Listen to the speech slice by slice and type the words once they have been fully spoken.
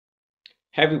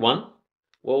Hey everyone,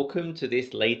 welcome to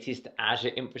this latest Azure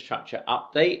Infrastructure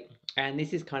Update, and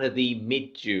this is kind of the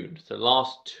mid-June, so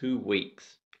last 2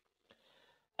 weeks.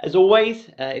 As always,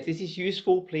 if this is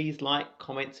useful, please like,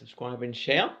 comment, subscribe and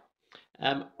share.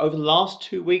 Over the last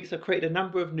 2 weeks, I created a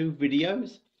number of new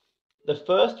videos. The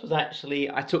first was actually,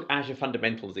 I took Azure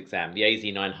Fundamentals exam, the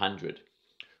AZ900,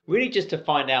 really just to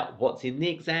find out what's in the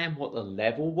exam, what the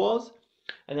level was.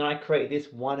 And then I created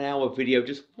this 1 hour video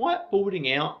just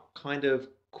whiteboarding out kind of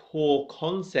core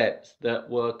concepts that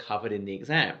were covered in the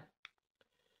exam.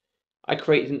 I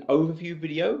created an overview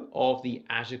video of the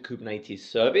Azure Kubernetes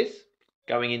service,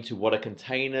 going into what are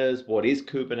containers, what is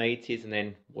Kubernetes, and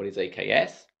then what is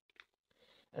AKS.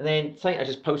 And then something I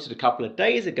just posted a couple of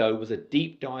days ago was a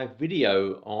deep dive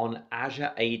video on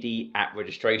Azure AD app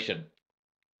registration.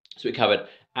 So we covered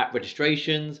app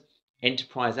registrations,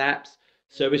 enterprise apps,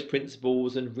 service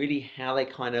principles, and really how they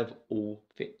kind of all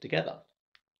fit together.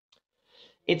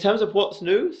 In terms of what's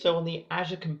new, so on the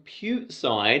Azure Compute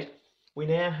side, we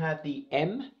now have the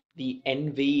NV,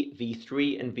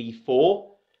 V3, and V4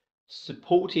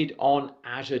 supported on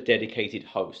Azure Dedicated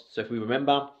Host. So if we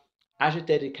remember, Azure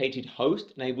Dedicated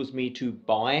Host enables me to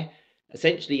buy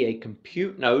essentially a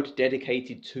compute node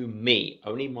dedicated to me.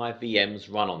 Only my VMs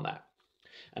run on that.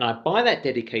 And I buy that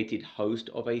dedicated host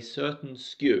of a certain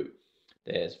SKU.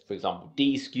 There's, for example,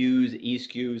 D SKUs, E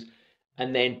SKUs,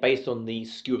 and then based on the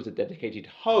SKU of the dedicated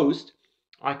host,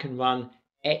 I can run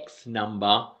X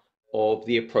number of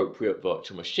the appropriate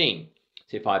virtual machine.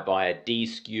 So if I buy a D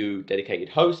SKU dedicated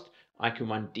host, I can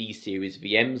run D series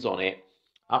VMs on it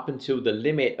up until the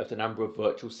limit of the number of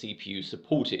virtual CPUs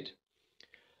supported.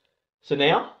 So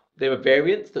now there are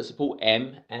variants that support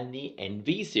M and the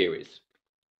NV series.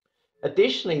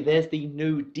 Additionally, there's the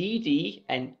new DD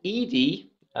and ED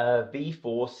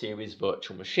V4 series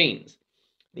virtual machines.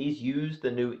 These use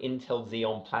the new Intel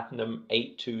Xeon Platinum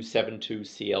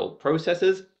 8272CL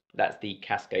processors. That's the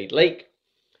Cascade Lake.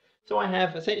 So I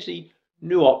have essentially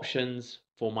new options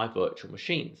for my virtual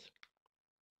machines.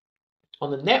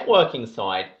 On the networking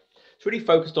side, it's really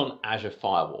focused on Azure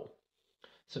Firewall.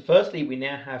 So firstly, we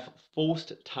now have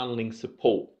forced tunneling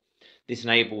support. This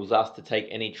enables us to take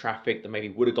any traffic that maybe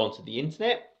would have gone to the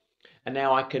internet, and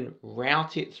now I can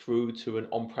route it through to an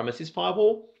on-premises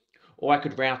firewall, or I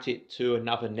could route it to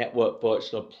another network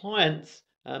virtual appliance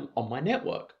on my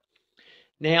network.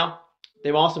 Now,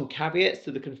 there are some caveats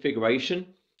to the configuration.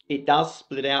 It does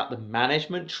split out the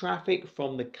management traffic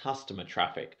from the customer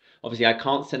traffic. Obviously, I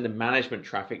can't send the management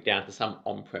traffic down to some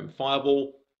on-prem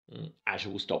firewall. Azure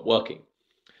will stop working.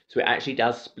 So it actually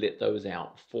does split those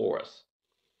out for us.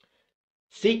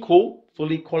 SQL,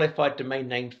 fully qualified domain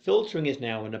name filtering, is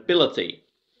now an ability.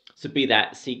 So be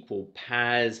that SQL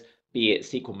PaaS, be it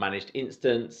SQL Managed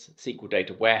Instance, SQL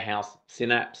Data Warehouse,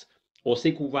 Synapse, or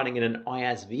SQL running in an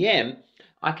IaaS VM,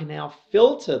 I can now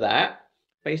filter that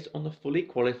based on the fully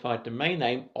qualified domain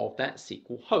name of that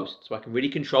SQL host. So I can really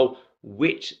control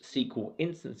which SQL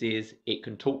instances it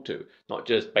can talk to, not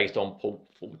just based on port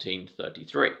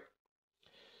 1433.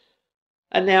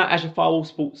 And now Azure Firewall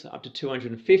supports up to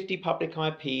 250 public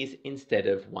IPs instead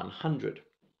of 100.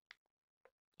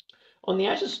 On the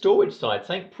Azure storage side,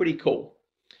 something pretty cool.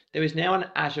 There is now an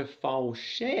Azure File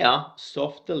Share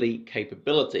soft delete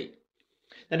capability.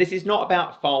 Now this is not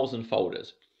about files and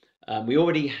folders. We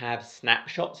already have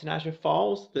snapshots in Azure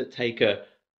Files that take a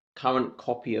current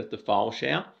copy of the file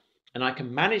share, and I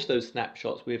can manage those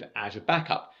snapshots with Azure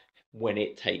Backup when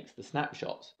it takes the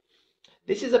snapshots.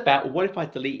 This is about what if I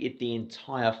deleted the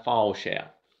entire file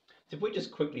share. So if we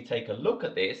just quickly take a look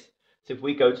at this, so if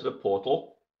we go to the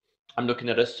portal, I'm looking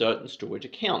at a certain storage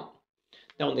account.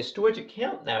 Now on this storage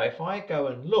account now, if I go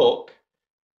and look,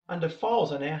 under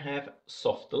files I now have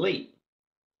soft delete.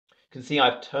 You can see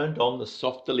I've turned on the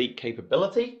soft delete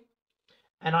capability,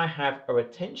 and I have a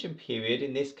retention period,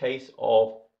 in this case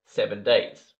of 7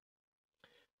 days.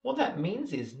 What that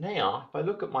means is now, if I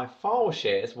look at my file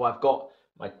shares, well, I've got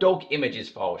my dog images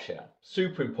file share,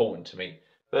 super important to me,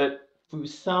 but through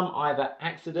some either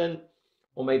accident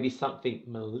or maybe something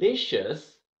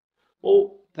malicious,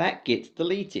 well, that gets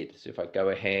deleted. So if I go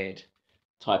ahead,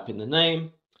 type in the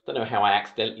name, don't know how I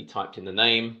accidentally typed in the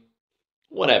name,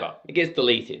 whatever, it gets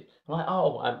deleted. I'm like,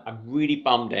 oh, I'm really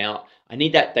bummed out. I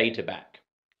need that data back.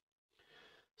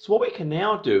 So what we can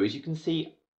now do is you can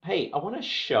see, hey, I want to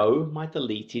show my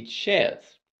deleted shares.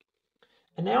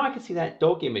 And now I can see that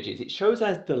dog images. It shows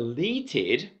as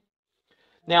deleted.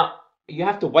 Now, you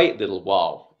have to wait a little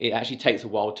while. It actually takes a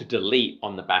while to delete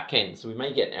on the back end. So we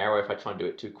may get an error if I try and do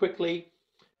it too quickly.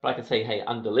 But I can say, hey,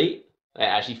 undelete. It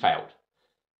actually failed.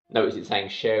 Notice it's saying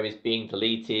share is being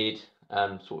deleted.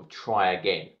 Sort of try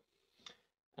again.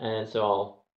 And so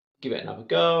I'll give it another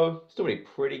go. It's already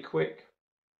pretty quick.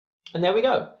 And there we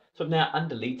go. So I've now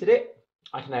undeleted it.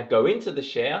 I can now go into the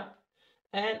share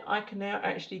and I can now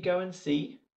actually go and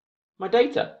see my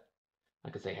data. I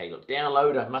can say, hey, look,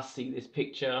 download, I must see this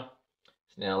picture.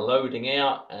 It's now loading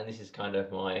out, and this is kind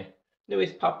of my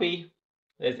newest puppy.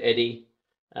 There's Eddie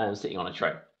sitting on a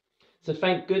tray. So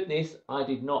thank goodness I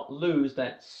did not lose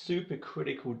that super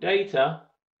critical data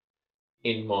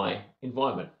in my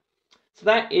environment. So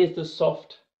that is the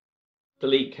soft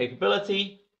delete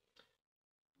capability.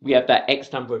 We have that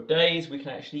X number of days, we can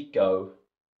actually go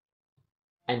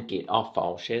and get our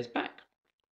file shares back.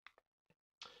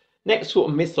 Next, sort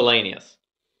of miscellaneous.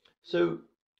 So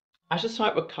Azure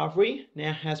Site Recovery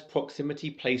now has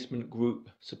proximity placement group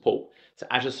support. So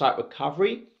Azure Site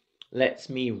Recovery lets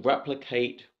me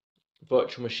replicate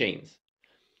virtual machines.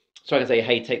 So I can say,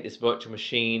 hey, take this virtual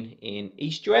machine in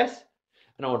East US,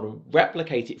 and I want to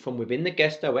replicate it from within the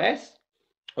guest OS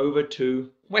over to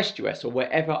West US, or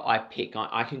wherever I pick.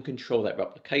 I can control that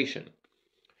replication.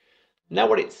 Now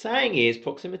what it's saying is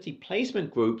proximity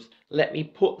placement groups let me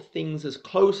put things as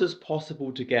close as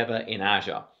possible together in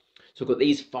Azure. So I've got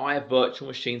these 5 virtual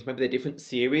machines, maybe they're different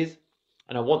series,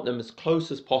 and I want them as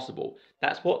close as possible.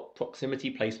 That's what proximity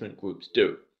placement groups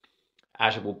do.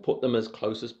 Azure will put them as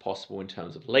close as possible in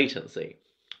terms of latency.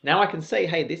 Now I can say,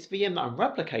 hey, this VM that I'm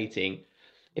replicating,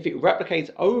 if it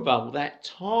replicates over that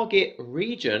target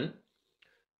region,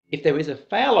 if there is a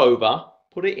failover,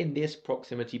 put it in this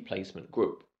proximity placement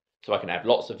group. So I can have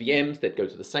lots of VMs that go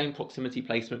to the same proximity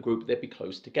placement group, they'd be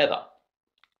close together.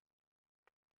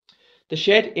 The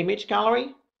shared image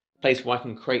gallery, a place where I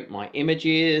can create my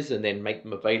images and then make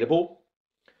them available.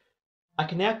 I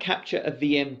can now capture a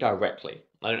VM directly.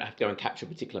 I don't have to go and capture a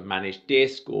particular managed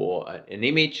disk or an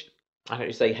image. I can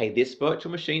just say, hey, this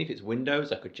virtual machine, if it's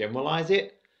Windows, I could generalize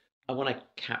it. I want to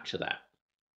capture that.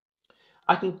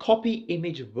 I can copy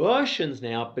image versions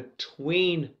now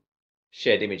between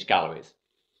shared image galleries.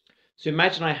 So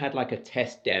imagine I had like a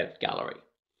test dev gallery.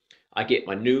 I get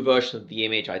my new version of the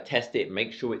image, I test it,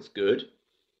 make sure it's good.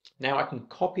 Now I can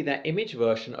copy that image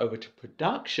version over to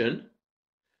production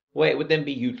where it would then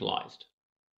be utilized.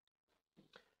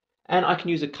 And I can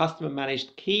use a customer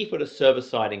managed key for the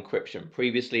server-side encryption.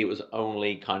 Previously, it was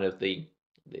only kind of the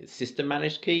system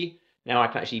managed key. Now I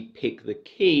can actually pick the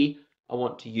key I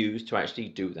want to use to actually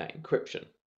do that encryption.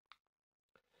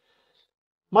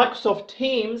 Microsoft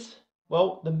Teams,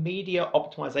 well, the media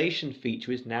optimization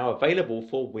feature is now available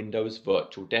for Windows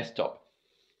Virtual Desktop.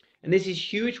 And this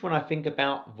is huge when I think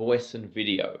about voice and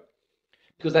video,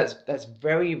 because that's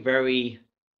very, very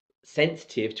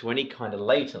sensitive to any kind of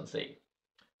latency.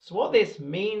 So what this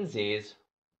means is,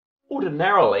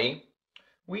 ordinarily,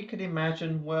 we could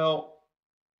imagine, well,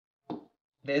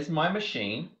 there's my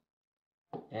machine,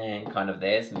 and kind of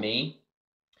there's me,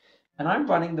 and I'm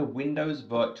running the Windows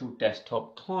Virtual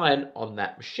Desktop client on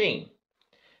that machine.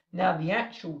 Now the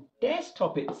actual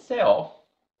desktop itself,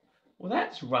 well,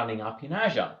 that's running up in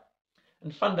Azure.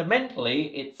 And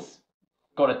fundamentally, it's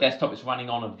got a desktop it's running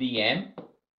on a VM.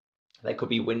 That could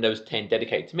be Windows 10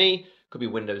 dedicated to me, could be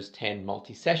Windows 10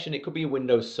 multi-session, it could be a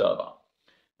Windows server.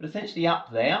 But essentially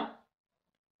up there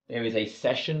is a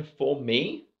session for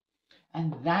me,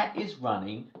 and that is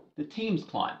running the Teams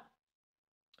client.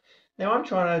 Now I'm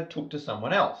trying to talk to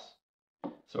someone else.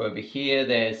 So over here,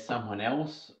 there's someone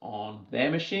else on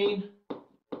their machine,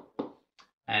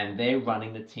 and they're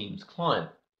running the Teams client.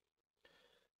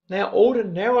 Now,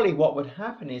 ordinarily what would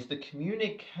happen is the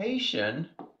communication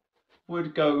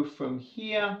would go from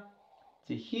here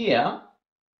to here,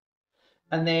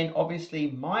 and then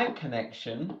obviously my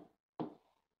connection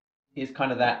is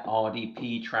kind of that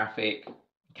RDP traffic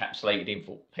encapsulated in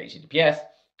for HTTPS,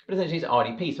 but essentially it's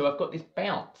RDP. So I've got this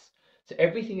bounce. So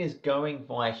everything is going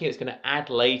via here. It's going to add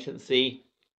latency.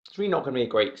 It's really not going to be a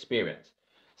great experience.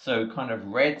 So kind of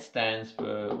red stands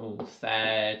for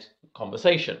sad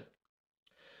conversation.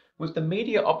 With the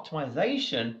media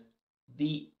optimization,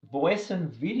 the voice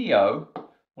and video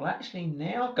will actually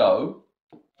now go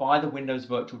via the Windows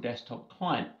Virtual Desktop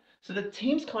client. So the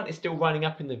Teams client is still running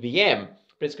up in the VM,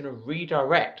 but it's going to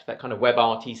redirect that kind of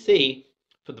WebRTC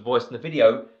for the voice and the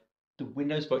video. The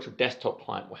Windows Virtual Desktop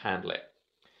client will handle it.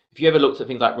 If you ever looked at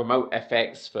things like remote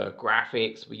FX for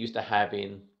graphics, we used to have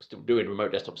still doing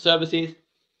remote desktop services.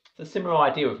 It's a similar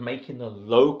idea of making the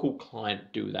local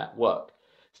client do that work.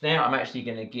 So now I'm actually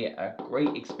going to get a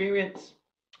great experience,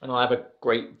 and I'll have a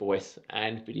great voice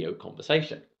and video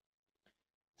conversation.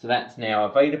 So that's now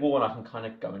available, and I can kind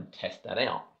of go and test that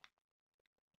out.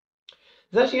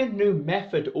 There's actually a new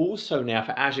method also now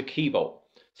for Azure Key Vault.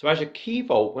 So Azure Key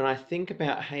Vault, when I think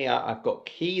about, hey, I've got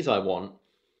keys I want,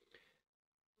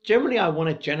 Generally, I want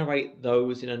to generate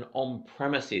those in an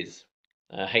on-premises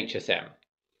HSM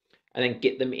and then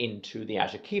get them into the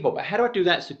Azure Key Vault. But how do I do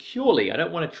that securely? I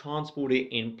don't want to transport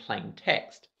it in plain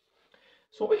text.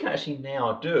 So what we can actually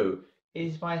now do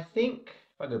is if I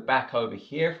go back over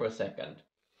here for a second,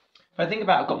 if I think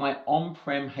about I've got my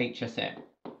on-prem HSM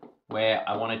where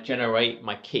I want to generate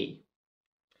my key.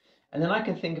 And then I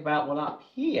can think about, well, up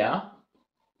here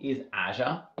is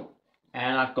Azure,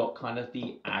 and I've got kind of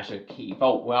the Azure Key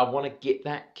Vault where I want to get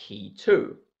that key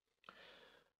to.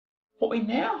 What we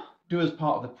now do as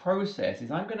part of the process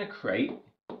is I'm going to create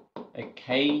a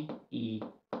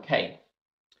KEK.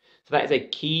 So that is a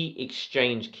key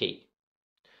exchange key.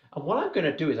 And what I'm going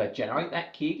to do is I generate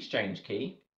that key exchange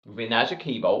key within Azure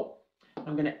Key Vault.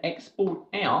 I'm going to export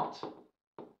out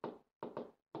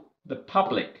the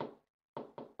public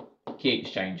key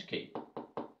exchange key.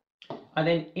 I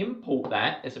then import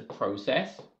that as a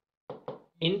process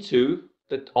into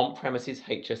the on-premises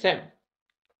HSM.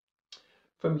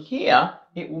 From here,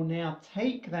 it will now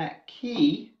take that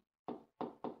key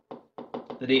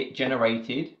that it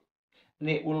generated and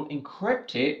it will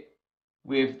encrypt it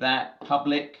with that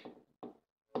public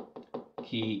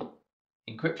key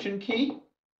encryption key.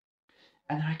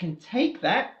 And I can take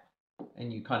that,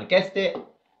 and you kind of guessed it,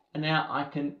 and now I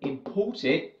can import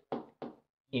it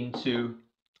into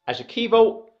Azure Key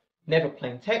Vault. Never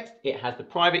plain text, it has the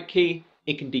private key,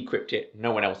 it can decrypt it,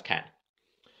 no one else can.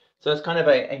 So it's kind of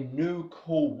a new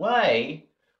cool way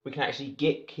we can actually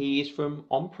get keys from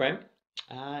on-prem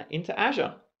into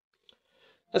Azure.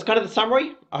 That's kind of the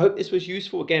summary. I hope this was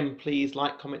useful. Again, please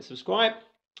like, comment, subscribe.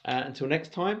 Until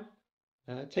next time,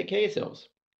 take care of yourselves.